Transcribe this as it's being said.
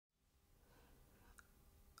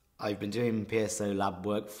I've been doing PSO lab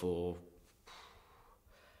work for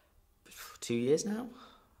 2 years now.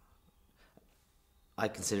 I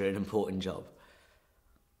consider it an important job.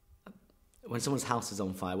 When someone's house is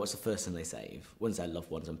on fire, what's the first thing they save? Once their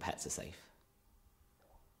loved ones and pets are safe.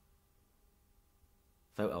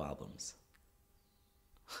 Photo albums.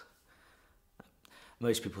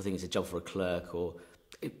 Most people think it's a job for a clerk, or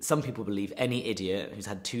some people believe any idiot who's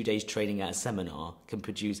had 2 days training at a seminar can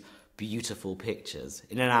produce beautiful pictures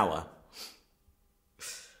in an hour.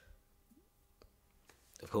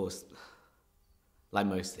 Of course, like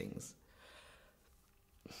most things,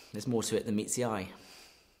 there's more to it than meets the eye.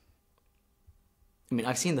 I mean,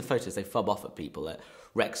 I've seen the photos they fob off at people at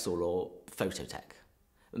Rexall or Phototech.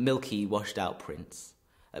 Milky, washed-out prints.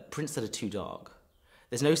 Prints that are too dark.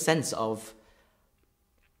 There's no sense of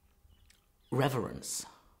reverence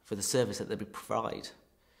for the service that they provide.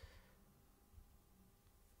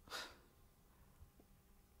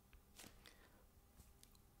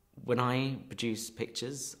 When I produce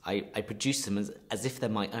pictures, I produce them as if they're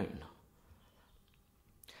my own.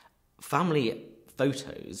 Family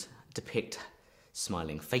photos depict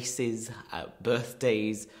smiling faces,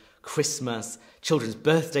 birthdays, Christmas, children's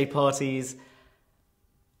birthday parties.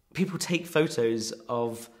 People take photos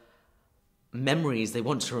of memories they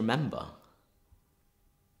want to remember.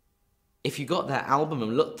 If you got their album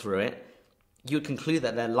and looked through it, you would conclude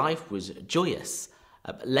that their life was joyous,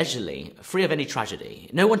 leisurely, free of any tragedy.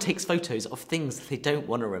 No one takes photos of things they don't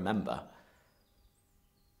want to remember.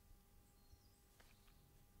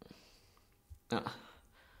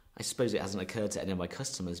 I suppose it hasn't occurred to any of my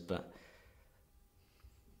customers, but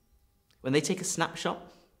when they take a snapshot,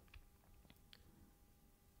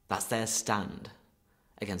 that's their stand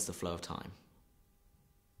against the flow of time.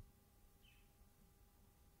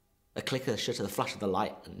 A click of the shutter, the flash of the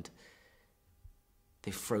light, and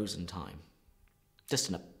they've frozen time. Just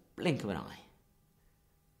in a blink of an eye.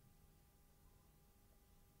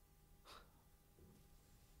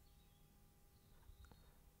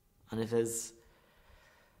 And if there's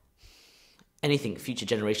anything future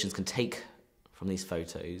generations can take from these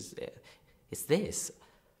photos, it's this.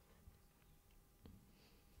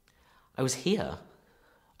 I was here.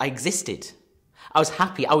 I existed. I was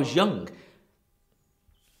happy. I was young.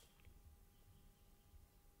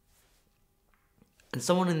 And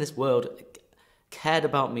someone in this world cared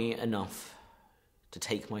about me enough to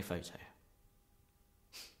take my photo.